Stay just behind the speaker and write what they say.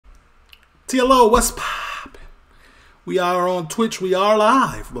TLO, what's poppin'? We are on Twitch. We are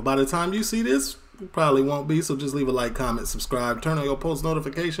live. But by the time you see this, we probably won't be. So just leave a like, comment, subscribe. Turn on your post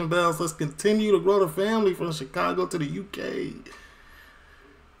notification bells. Let's continue to grow the family from Chicago to the UK.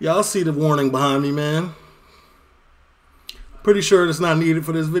 Y'all see the warning behind me, man. Pretty sure it's not needed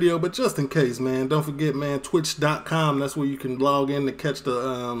for this video, but just in case, man. Don't forget, man, twitch.com. That's where you can log in to catch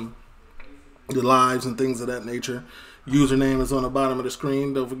the lives and things of that nature. Username is on the bottom of the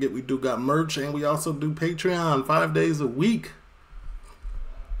screen. Don't forget, we do got merch, and we also do Patreon 5 days a week.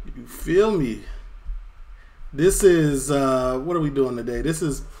 You feel me? This is, what are we doing today? This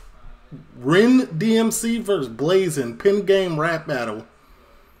is REN DMC versus BLAZN PenGame rap battle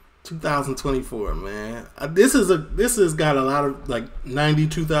 2024, man. This has got a lot of, like,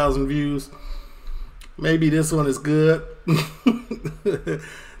 92,000 views. Maybe this one is good.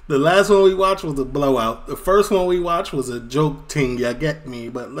 The last one we watched was a blowout. The first one we watched was a joke ting, ya get me,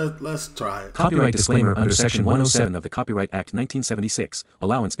 but let's try it. Copyright disclaimer under Section 107 of the Copyright Act 1976.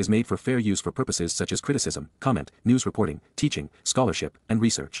 Allowance is made for fair use for purposes such as criticism, comment, news reporting, teaching, scholarship, and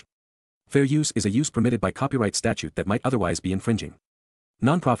research. Fair use is a use permitted by copyright statute that might otherwise be infringing.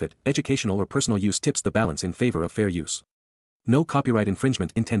 Non-profit, educational or personal use tips the balance in favor of fair use. No copyright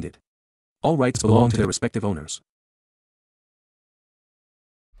infringement intended. All rights belong to their respective owners.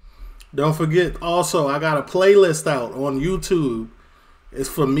 Don't forget, also, I got a playlist out on YouTube. It's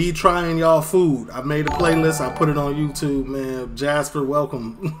for me trying y'all food. I made a playlist. I put it on YouTube, man. Jasper,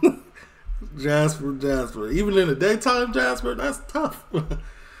 welcome. Jasper. Even in the daytime, Jasper, that's tough.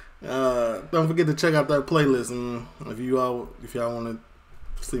 Don't forget to check out that playlist. And if y'all want to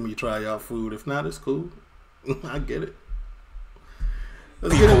see me try y'all food. If not, it's cool. I get it.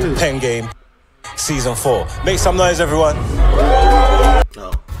 Let's get into it. PenGame Season 4. Make some noise, everyone.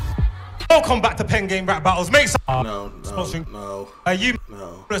 No. Welcome back to PenGame Rap Battles. Make some No. you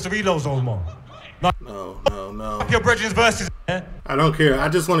press the reload zone more. No. Your brethren's verses. I don't care. I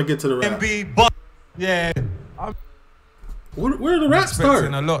just want to get to the rap. MB, but yeah. Where the rap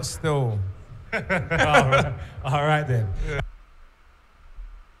start? A lot still. All right then. Yeah.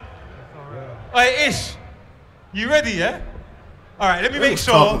 Hey, Ish, you ready? Yeah. All right. Let me make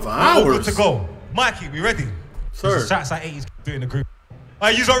sure we're all good to go. Mikey, we ready? Sir. Shots like 80s doing the group. All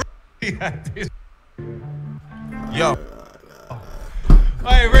right, you got. Yo.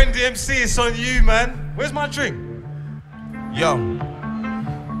 Hey, REN DMC, it's on you, man. Where's my drink? Yo.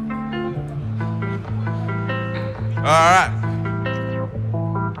 Alright.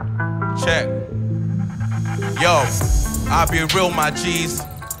 Check. Yo. I'll be real, my G's.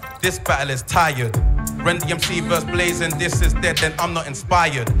 This battle is tired. REN DMC versus BLAZN, this is dead, then I'm not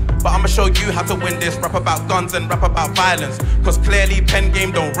inspired. But I'ma show you how to win this. Rap about guns and rap about violence. Cause clearly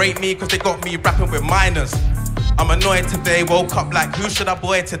PenGame don't rate me, cause they got me rapping with minors. I'm annoyed today, woke up like who should I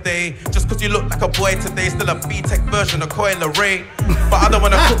boy today? Just cause you look like a boy today, still a B-Tech version of Coil Array. But I don't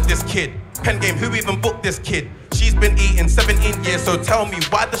wanna cook this kid. PenGame, who even booked this kid? She's been eating 17 years, so tell me,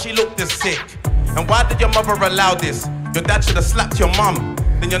 why does she look this sick? And why did your mother allow this? Your dad should have slapped your mum.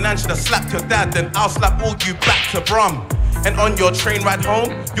 Then your nan should have slapped your dad, then I'll slap all you back to Brum. And on your train ride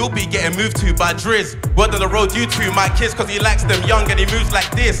home, you'll be getting moved to by Drizz. Word of the road, you two, my kids, cause he likes them young and he moves like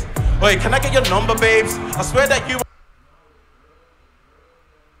this. Oi, can I get your number, babes? I swear that you...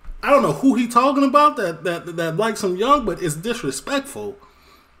 I don't know who he talking about that likes him young, but it's disrespectful.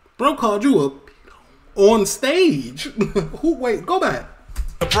 Bro called you a on stage. Wait, go back.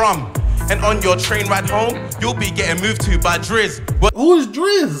 Brum. And on your train ride home, you'll be getting moved to by Drizz. Who is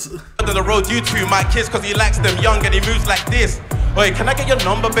Drizz? Word of the road, you two, my kids, cause he likes them young and he moves like this. Oi, can I get your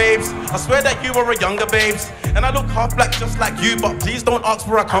number, babes? I swear that you are a younger, babes. And I look half black just like you, but please don't ask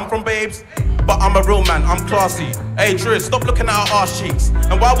where I come from, babes. But I'm a real man, I'm classy. Hey, Drizz, stop looking at her arse cheeks.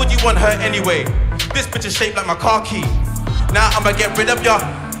 And why would you want her anyway? This bitch is shaped like my car key. Now I'ma get rid of ya.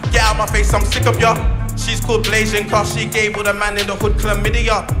 Get out my face, I'm sick of ya. She's called BLAZN cause she gave all the man in the hood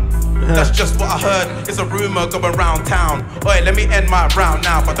chlamydia. That's just what I heard, it's a rumor going around town. Oi, let me end my round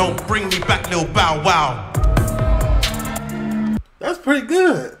now, but don't bring me back, little bow wow. That's pretty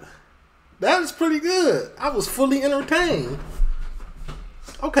good. That is pretty good. I was fully entertained.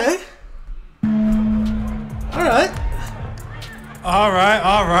 Okay. All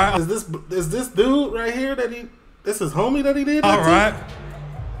right. Is this dude right here this is homie that he did? All right.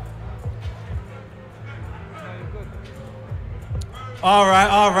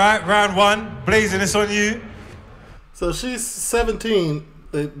 Round one. BLAZN, it's on you. So she's 17.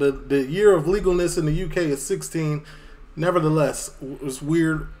 The year of legalness in the UK is 16. Nevertheless, it's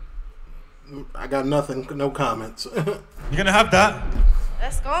weird. I got nothing, no comments. You're gonna have that.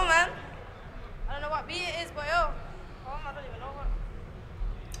 Let's go, man. I don't know what beat it is, but yo, I don't even know what.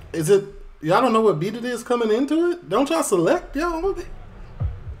 Is it Y'all don't know what beat it is coming into it? Don't y'all select y'all?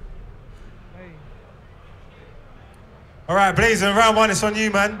 Alright, BLAZN, round one, it's on you,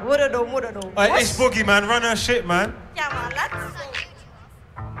 man. What do? Alright, Ish Boogie, man, run her shit, man. Yeah,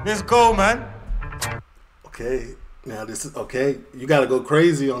 man, Let's go, man. Okay, now this is okay. You gotta go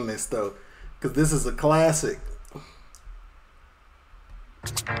crazy on this though, because this is a classic.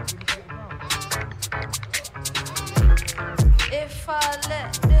 If I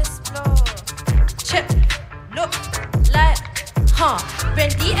let this blow, chip, look like, Ren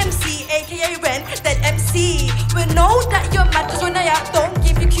DMC, aka Ren DMC. We know that you're mad cause when I out, don't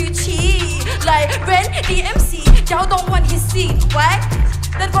give you QT. Like Ren DMC, y'all don't want his seed. Why?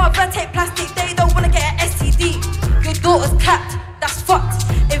 They'd rather take plastic, they don't wanna get an STD. Your daughter's capped, that's fucked.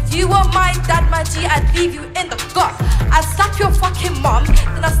 If you were my dad, my G, I'd leave you in the gut. I'd slap your fucking mum,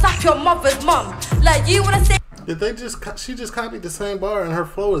 then I'd slap your mother's mum. Like you wanna say Did they she just copied the same bar and her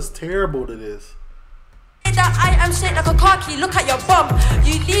flow is terrible to this. that I am shaped like a car key, look at your bum.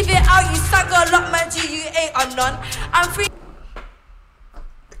 You leave it out, you suck a lot, my G, you ain't on none. I'm free.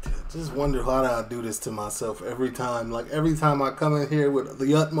 I just wonder how I do this to myself every time. Like every time I come in here with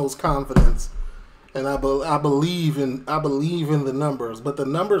the utmost confidence, and I believe in the numbers, but the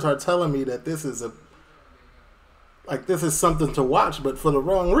numbers are telling me that this is something to watch, but for the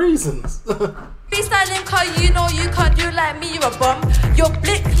wrong reasons. Freestyling cause you know you can't do like me, you're a bum. You're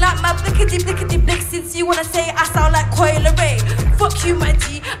blick like my blickety blick since you wanna say I sound like Coil Ray. Fuck you, my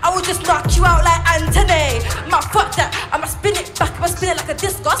G, I will just knock you out like Anthony. Man, fuck that, I'ma spin it back, I'ma spin it like a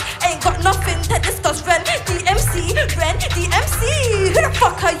discus. Ain't got nothing to discuss. Ren DMC, Ren DMC. Who the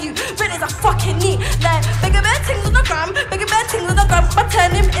fuck are you? Ren is a fucking knee. Like, bigger bear things on the gram, bigger bear things on the gram. I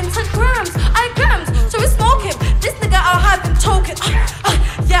turn him into grams, I grams, so we smoke him. This nigga I'll have him choking.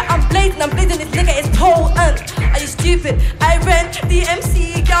 Yeah, I'm BLAZN this nigga is potent. Are you stupid? I Ren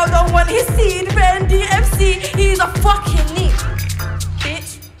DMC, y'all don't want his seed. Ren DMC, he's a fucking knee,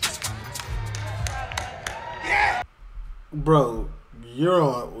 bitch. Bro,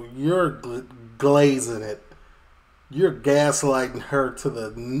 you're glazing it. You're gaslighting her to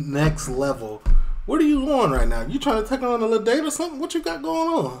the next level. What are you on right now? You trying to take her on a little date or something? What you got going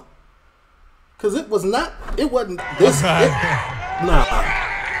on? Cause it wasn't this. Nah.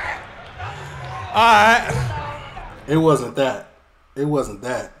 Alright. It wasn't that. It wasn't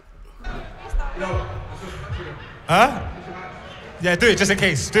that. Huh? Yeah, do it just in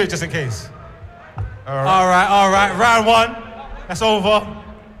case. Do it just in case. Alright. Round one. That's over.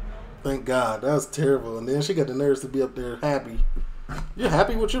 Thank God. That was terrible. And then she got the nerves to be up there happy. You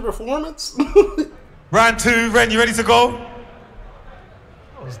happy with your performance? Round two. Ren, you ready to go?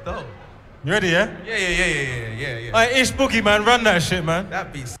 That was dope. You ready, yeah? Yeah. Alright, Ish Boogie, man, run that shit, man.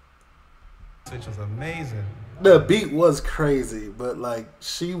 That beat switch was amazing. The beat was crazy, but like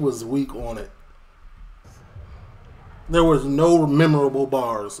she was weak on it. There was no memorable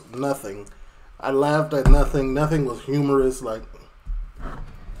bars, nothing. I laughed at nothing. Nothing was humorous. Like,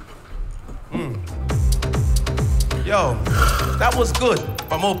 Yo, that was good,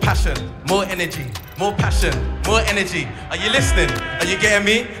 but more passion, more energy, more passion, more energy. Are you listening? Are you getting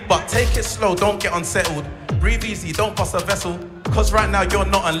me? But take it slow, don't get unsettled. Breathe easy, don't bust a vessel. Cause right now you're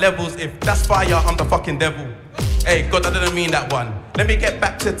not on levels. If that's fire, I'm the fucking devil. Hey, God, I didn't mean that one. Let me get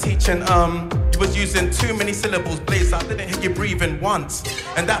back to teaching. You was using too many syllables, Blaze. I didn't hear you breathing once.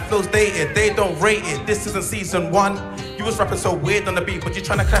 And that flow's dated, they don't rate it. This isn't season 1. You was rapping so weird on the beat, but you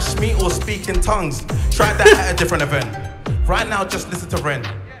trying to clash me or speak in tongues. Try that at a different event. Right now, just listen to Ren.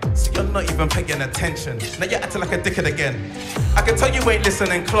 So you're not even paying attention. Now you're acting like a dickhead again. I can tell you ain't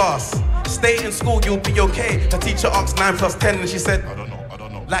listening in class. Stay in school, you'll be okay. The teacher asked 9 + 10 and she said, I don't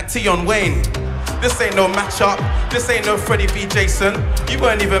know. Like Tion Wayne. This ain't no matchup. This ain't no Freddie v. Jason. You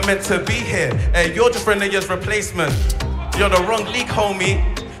weren't even meant to be here. Hey, you're just Renea's replacement. You're the wrong league, homie.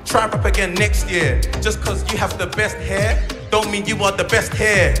 Try rap again next year. Just cause you have the best hair, don't mean you are the best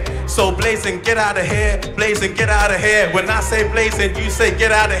hair. So BLAZN, get out of here. BLAZN, get out of here. When I say BLAZN, you say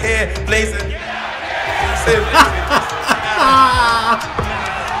get out of here. BLAZN, get out of here.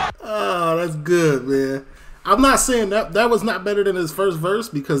 oh, that's good, man. I'm not saying that was not better than his first verse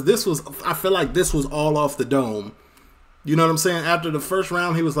because I feel like this was all off the dome. You know what I'm saying? After the first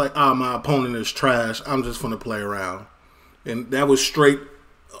round, he was like, my opponent is trash. I'm just going to play around. And that was straight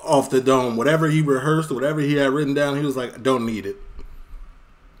off the dome. Whatever he rehearsed, whatever he had written down, he was like, I don't need it.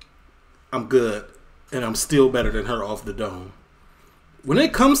 I'm good. And I'm still better than her off the dome. When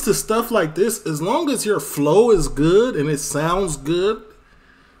it comes to stuff like this, as long as your flow is good and it sounds good,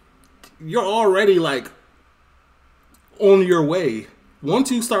 you're already like on your way.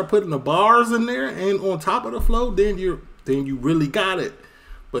 Once you start putting the bars in there and on top of the flow, then you really got it.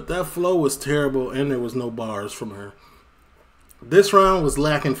 But that flow was terrible, and there was no bars from her. This round was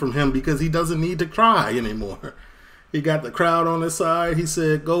lacking from him because he doesn't need to cry anymore. He got the crowd on his side. He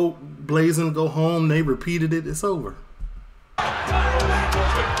said, go, BLAZN, go home. They repeated it. It's over.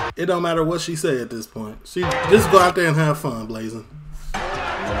 It don't matter what she said at this point. She just go out there and have fun, BLAZN.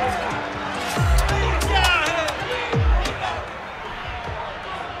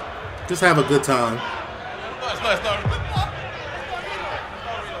 Just have a good time.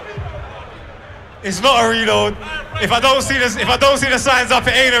 It's not a reload. If I don't see this, if I don't see the signs up,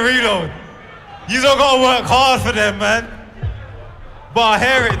 it ain't a reload. You don't gotta work hard for them, man. But I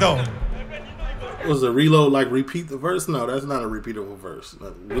hear it though. Was a reload like repeat the verse? No, that's not a repeatable verse.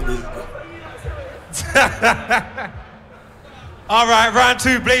 All right, round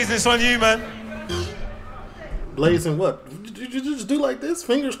 2, BLAZN, it's on you, man. BLAZN, what? Did you just do like this?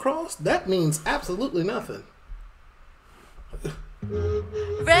 Fingers crossed? That means absolutely nothing.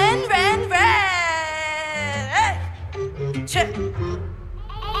 Ren. Chip. Hey,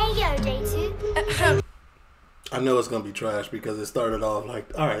 yo, J2. I know it's gonna be trash because it started off like,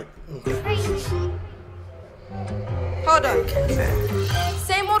 all right. Okay. Hold on.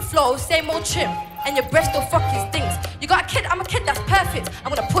 Same old flow, same old trim, and your breath still fucking stinks. You got a kid, I'm a kid that's perfect.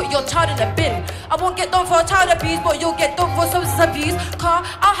 I'm gonna put your child in the bin. I won't get done for a child abuse, but you'll get done for substance abuse. Car,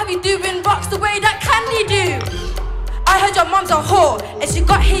 I'll have you doing rocks the way that Candy do. I heard your mum's a whore, and she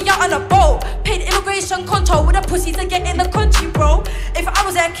got here out on a boat. Paid immigration control with a pussy to get in the country, bro. If I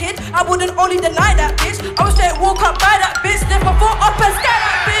was that kid, I wouldn't only deny that bitch. I would straight walk up by that bitch, lift my foot up and scare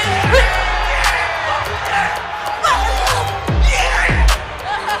that bitch.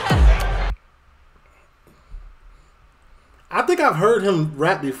 I think I've heard him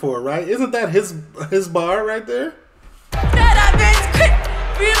rap before, right? Isn't that his bar right there? Scare that bitch, quick,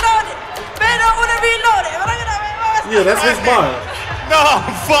 reload it. Man, I wanna reload it. Yeah, that's his bar. No,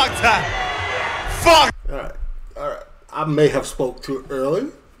 fuck that. Fuck. All right. I may have spoke too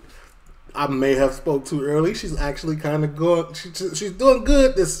early. She's actually kind of going. She's doing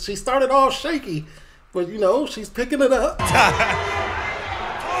good. She started off shaky, but you know she's picking it up.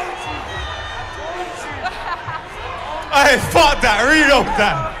 Hey, fuck that. Reload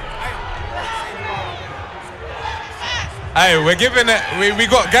that. Hey, we're giving it. We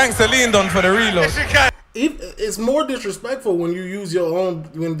got Gangster leaned on for the reload. It's more disrespectful when you use your own.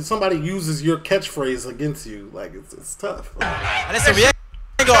 When somebody uses your catchphrase against you, like it's tough. Listen, we ain't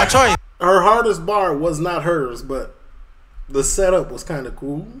got a choice. Her hardest bar was not hers, but the setup was kind of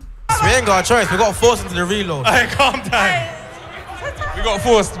cool. We ain't got a choice. We got forced into the reload. Hey, calm down. We got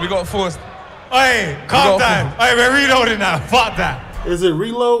forced. Hey, calm down. Hey, we're reloading now. Fuck that. Is it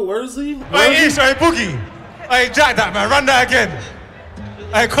reload? Where is he? Hey, Ish, hey, Boogie. Hey, jack that, man. Run that again.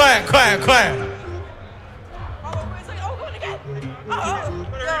 Hey, quiet. Hey,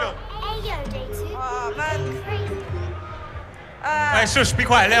 yo, J2. Oh, man. Hey, shush, be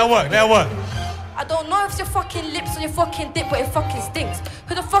quiet. Let her work. I don't know if it's your fucking lips or your fucking dick, but it fucking stinks.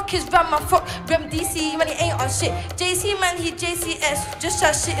 Who the fuck is Ram, Rem DC, man, he ain't on shit. JC, man, he JCS, just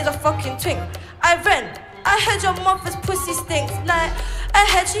that shit is a fucking twink. I heard your mother's pussy stinks. Like, I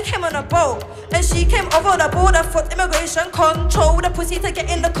heard she came on a boat, and she came over the border for immigration control with a pussy to get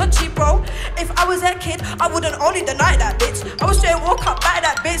in the country, bro. If I was that kid, I wouldn't only deny that bitch. I would straight walk up by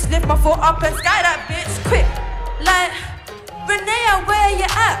that bitch, lift my foot up and sky that bitch, quick. Like, Renee, where you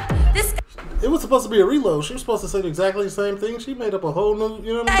at? This It was supposed to be a reload. She was supposed to say exactly the same thing. She made up a whole new,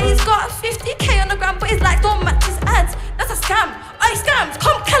 you know what I'm saying? He's got 50K on the ground, but his likes don't match his ads. That's a scam. I scammed.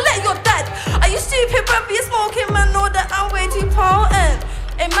 Come collect your dad. Are you stupid, bro? Be smoking, man. Know that I'm way too potent.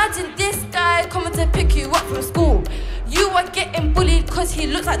 Imagine this guy coming to pick you up from school. You are getting bullied because he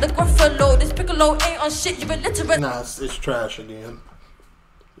looks like the Gruffalo. This Piccolo ain't on shit. You're illiterate. Nah, it's trash again.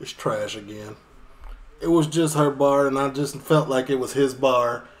 It's trash again. It was just her bar, and I just felt like it was his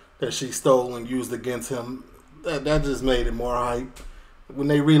bar that she stole and used against him. That just made it more hype. When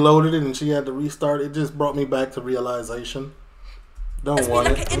they reloaded it and she had to restart, it just brought me back to realization. Don't want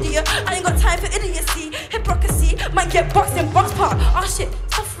like it. An idiot. I ain't got time for idiocy. Hypocrisy might get boxed in box part. Oh shit,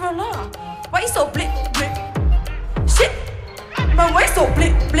 astaghfirullah. Why you so blick? Shit, man, why you so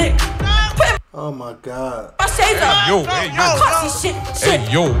blick? Put him. Oh my god. My shades up. Yo. I can't see shit.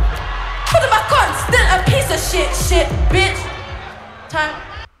 Hey, yo. Put him back on. Still a piece of shit, bitch. Time.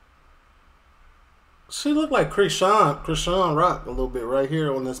 She looked like Krishan Rock a little bit right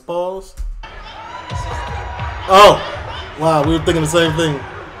here on this pause. Oh, wow, we were thinking the same thing.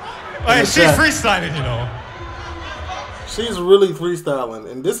 Hey, she's freestyling, you know. She's really freestyling,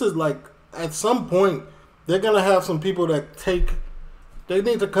 and this is like, at some point, they're gonna have some people that they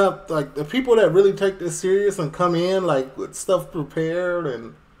need to come, like the people that really take this serious and come in like with stuff prepared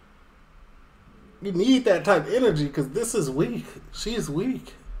and You need that type of energy because this is weak. She is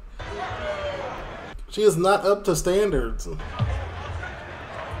weak. She is not up to standards.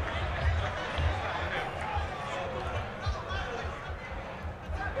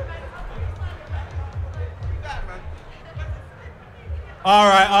 All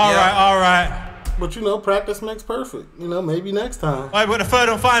right. But you know, practice makes perfect. You know, maybe next time. All right, we're the third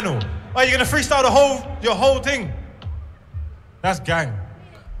and final. Oh, you're gonna freestyle your whole thing? That's gang.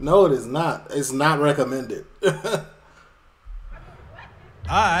 No, it is not. It's not recommended. All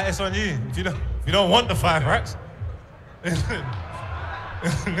right, it's on you. If you don't want the 5 racks, listen.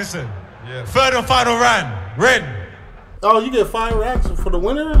 Yeah. Third and final round. Ren. Oh, you get 5 racks for the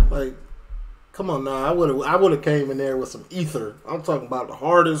winner? Like, come on now. I would have came in there with some ether. I'm talking about the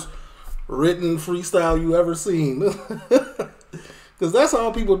hardest written freestyle you ever seen. Because that's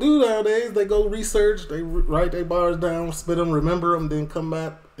all people do nowadays. They go research, they write their bars down, spit them, remember them, then come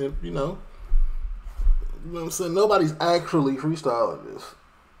back and, you know what I'm saying? Nobody's actually freestyling this.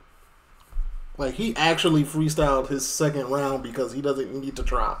 Like, he actually freestyled his second round because he doesn't need to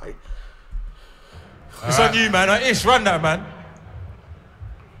try. It's on you, man. Ish, run that, man.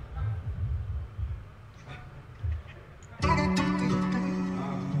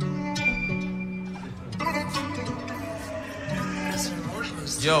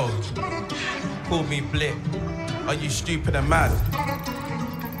 Yo, call me Blick. Are you stupid and mad?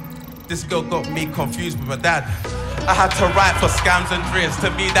 This girl got me confused with her dad. I had to write for scams and drills.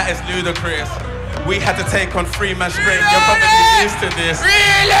 To me, that is ludicrous. We had to take on 3 man straight. You're probably used to this.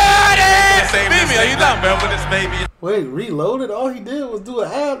 Reloaded! Baby, are you done, man, with this baby? Wait, Reloaded? All he did was do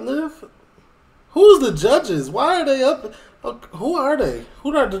an ad lib? Who's the judges? Why are they up? Who are they?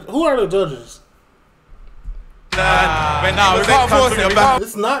 Who are the judges? We can't force it.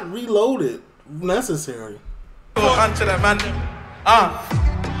 It's not Reloaded necessary. But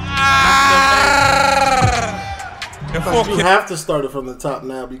you have to start it from the top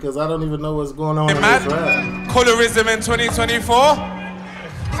now because I don't even know what's going on in this rap. Colorism in 2024?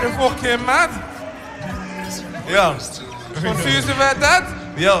 You're fucking mad? Yo, confused about that?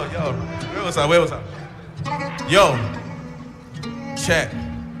 Yo, where was I? Yo, check.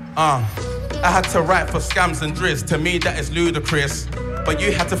 I had to write for scams and drizz. To me, that is ludicrous. But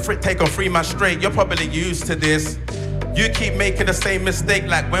you had to take on 3 man straight. You're probably used to this. You keep making the same mistake.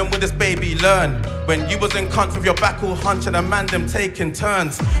 Like, when will this baby learn? When you was in cunt with your back all hunched and a man them taking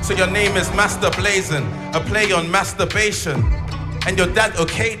turns. So your name is Master BLAZN, a play on masturbation. And your dad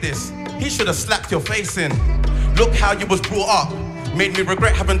okayed this. He should have slapped your face in. Look how you was brought up. Made me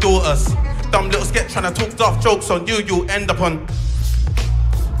regret having daughters. Dumb little sketch trying to talk daft jokes on you. You'll end up on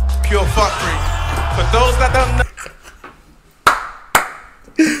pure fuckery. For those that don't know.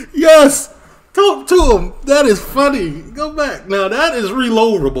 Yes! Talk to him. That is funny. Go back. Now that is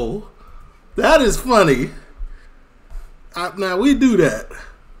reloadable. That is funny. Now we do that.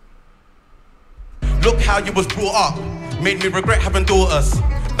 Look how you was brought up. Made me regret having daughters.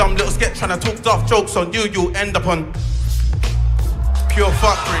 Dumb little sketch trying to talk daft jokes on you. You'll end up on pure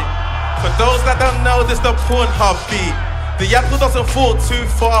fuckery. For those that don't know, this the Pornhub beat. The apple doesn't fall too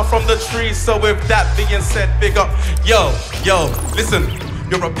far from the tree. So with that being said, big up. Yo, listen.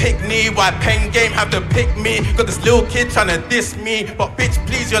 You're a pick me, why PenGame have to pick me? Got this little kid trying to diss me. But bitch,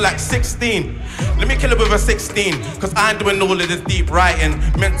 please, you're like 16. Let me kill her with a 16. Cause I'm doing all of this deep writing.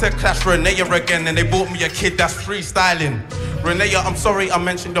 Meant to clash Renea again, and they bought me a kid that's freestyling. Renea, I'm sorry I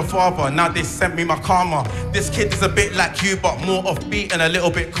mentioned your father. Now they sent me my karma. This kid is a bit like you, but more offbeat and a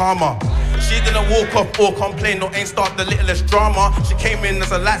little bit calmer. She didn't walk off or complain or ain't start the littlest drama. She came in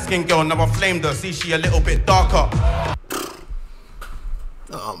as a light-skinned girl, now I flamed her. See, she a little bit darker.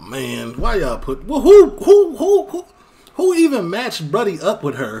 Oh man, why y'all put? Well, who even matched Buddy up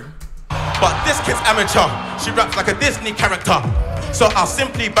with her? But this kid's amateur. She raps like a Disney character. So I'll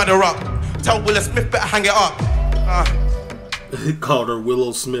simply bad her up. Tell Will Smith better hang it up. He called her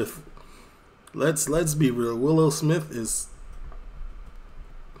Willow Smith. Let's be real. Willow Smith is.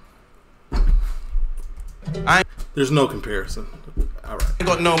 There's no comparison. All right. I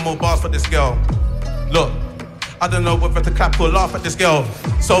got no more bars for this girl. Look. I don't know whether to clap or laugh at this girl.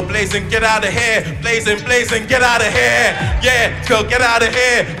 So BLAZN, get out of here. BLAZN, get out of here. Yeah, girl, get out of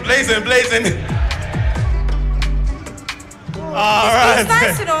here. BLAZN. Alright. This beat's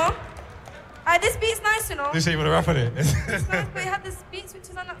nice, you know. This beat's nice, you know. This ain't what a rap on it. It's nice, but you had this beat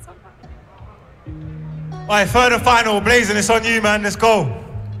switches on that song. Alright, third and final. BLAZN, it's on you, man. Let's go.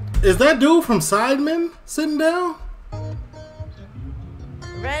 Is that dude from Sidemen sitting down?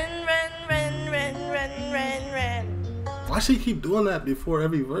 Ren. Why she keep doing that before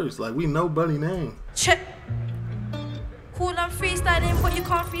every verse? Like, we know Buddy name. Check. Cool and freestyling, but you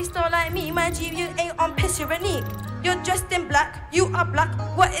can't freestyle like me. My G, you ain't on piss, you're unique. You're dressed in black, you are black.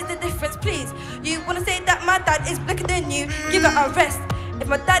 What is the difference, please? You wanna say that my dad is blacker than you? Give it a rest. If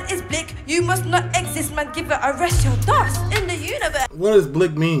my dad is blick, you must not exist, man. Give it a rest. You're dust in the universe. What does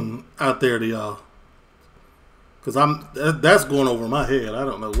blick mean out there to y'all? Cause that's going over my head. I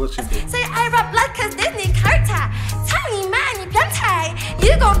don't know what she did. Say I rap like a Disney character. Tell me, man, you blunt.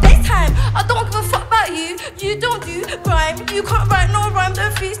 You go FaceTime. I don't give a fuck about you. You don't do rhyme. You can't write no rhyme.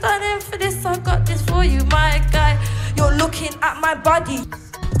 Don't freestyling for this. I got this for you, my guy. You're looking at my body.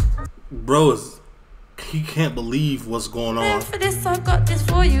 Bro, he can't believe what's going on. For this, I got this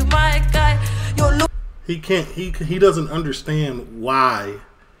for you, my guy. You're looking. He can't. He doesn't understand why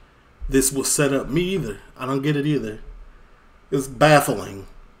this was set up. Me either. I don't get it either. It's baffling.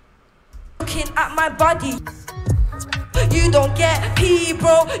 Looking at my body. You don't get P,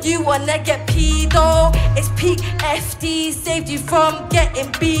 bro. You wanna get P, though. It's peak FD. Saved you from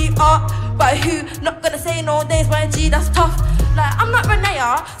getting beat up. By who? Not gonna say no names, my G, that's tough. Like, I'm not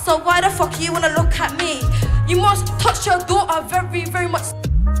Renea, so why the fuck you wanna look at me? You must touch your daughter very, very much.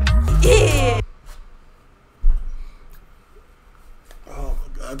 Yeah. Oh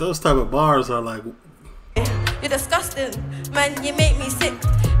my God, those type of bars are like. You're disgusting, man, you make me sick.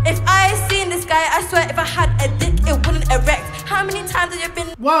 If I seen this guy, I swear if I had a dick, it wouldn't erect. How many times have you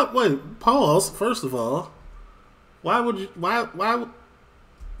been... What? Wait, pause, first of all. Why would you... Why...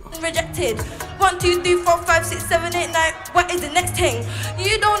 Rejected. 1, 2, 3, 4, 5, 6, 7, 8, 9. What is the next thing?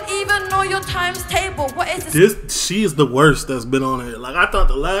 You don't even know your times table. What is this? She is the worst that's been on here. Like, I thought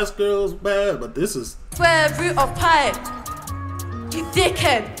the last girl was bad, but this is... Square root of pi. You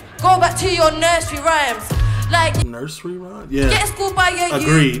dickhead. Go back to your nursery rhymes. Like, nursery rhyme? Yeah. Get schooled by your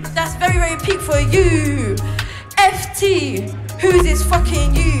agreed. You. That's very, very peak for you. FT. Who's this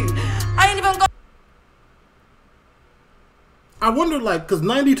fucking you? I ain't even got... I wonder, like, because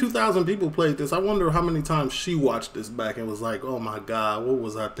 92,000 people played this. I wonder how many times she watched this back and was like, oh my God, what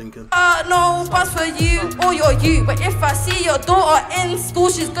was I thinking? No one's for you or you're you. But if I see your daughter in school,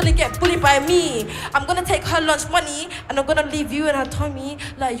 she's gonna get bullied by me. I'm gonna take her lunch money and I'm gonna leave you in her tummy.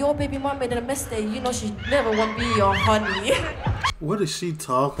 Like, your baby mom made a mistake. You know she never won't be your honey. What is she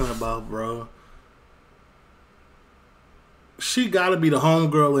talking about, bro? She gotta be the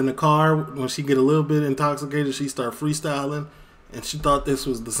homegirl in the car. When she get a little bit intoxicated, she start freestyling. And she thought this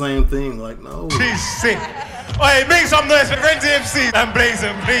was the same thing. Like, no. She's sick. Hey, make some noise for REN DMC and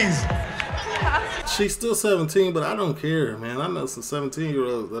BLAZN, please. She's still 17, but I don't care, man. I know some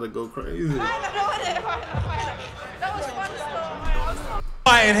 17-year-olds that'll go crazy.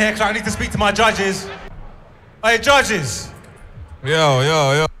 Right in here, because I need to speak to my judges. Hey, judges.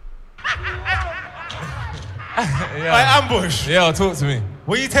 Yo. Hey, Ambush. Yo, talk to me.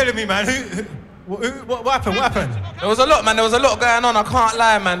 What are you telling me, man? What happened? What happened? There was a lot, man. There was a lot going on. I can't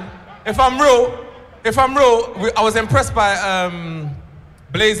lie, man. If I'm real, I was impressed by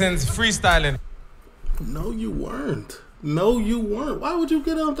BLAZN's freestyling. No, you weren't. No, you weren't. Why would you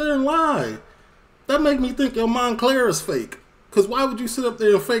get up there and lie? That make me think your Montclair is fake. Because why would you sit up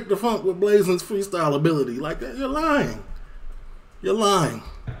there and fake the funk with BLAZN's freestyle ability? Like, you're lying. You're lying.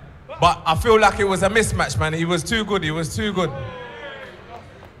 But I feel like it was a mismatch, man. He was too good.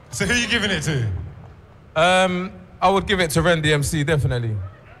 So who are you giving it to? I would give it to REN DMC, definitely.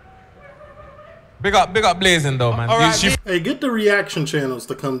 Big up BLAZN though, man. All right, hey, get the reaction channels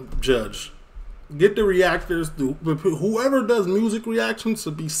to come judge. Get the reactors, whoever does music reactions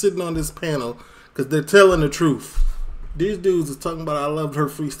to be sitting on this panel because they're telling the truth. These dudes is talking about I loved her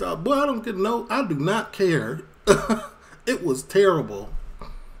freestyle. Boy, I do not care. It was terrible.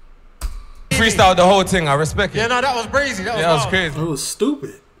 Freestyle the whole thing, I respect it. Yeah, no, that was crazy. That was crazy. It was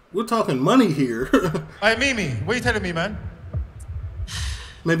stupid. We're talking money here. Hey, Mimi, what are you telling me, man?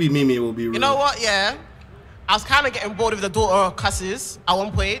 Maybe Mimi will be real. You know what, yeah? I was kind of getting bored with the daughter cusses at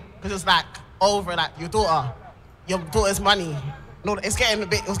one point, because it's like, like, your daughter's money. No, it was getting a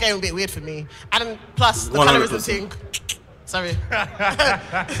bit weird for me. And then, plus, the 100%. colorism thing. Sorry.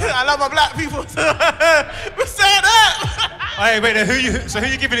 I love my black people. We're saying that. Hey, wait, then who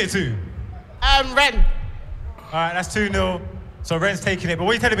you giving it to? REN. All right, that's 2-0. So REN's taking it. But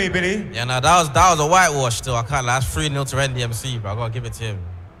what are you telling me, Billy? Yeah, no, that was a whitewash still. I can't lie. That's 3-0 to REN DMC, bro. I gotta give it to him.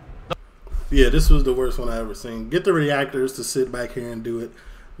 Yeah, this was the worst one I ever seen. Get the reactors to sit back here and do it.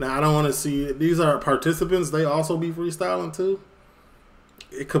 Now, I don't want to see it. These are participants. They also be freestyling too.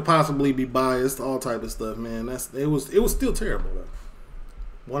 It could possibly be biased, all type of stuff, man. It was still terrible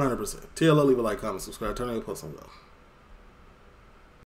though. 100%. TLO, leave a like, comment, subscribe, turn on your post on go.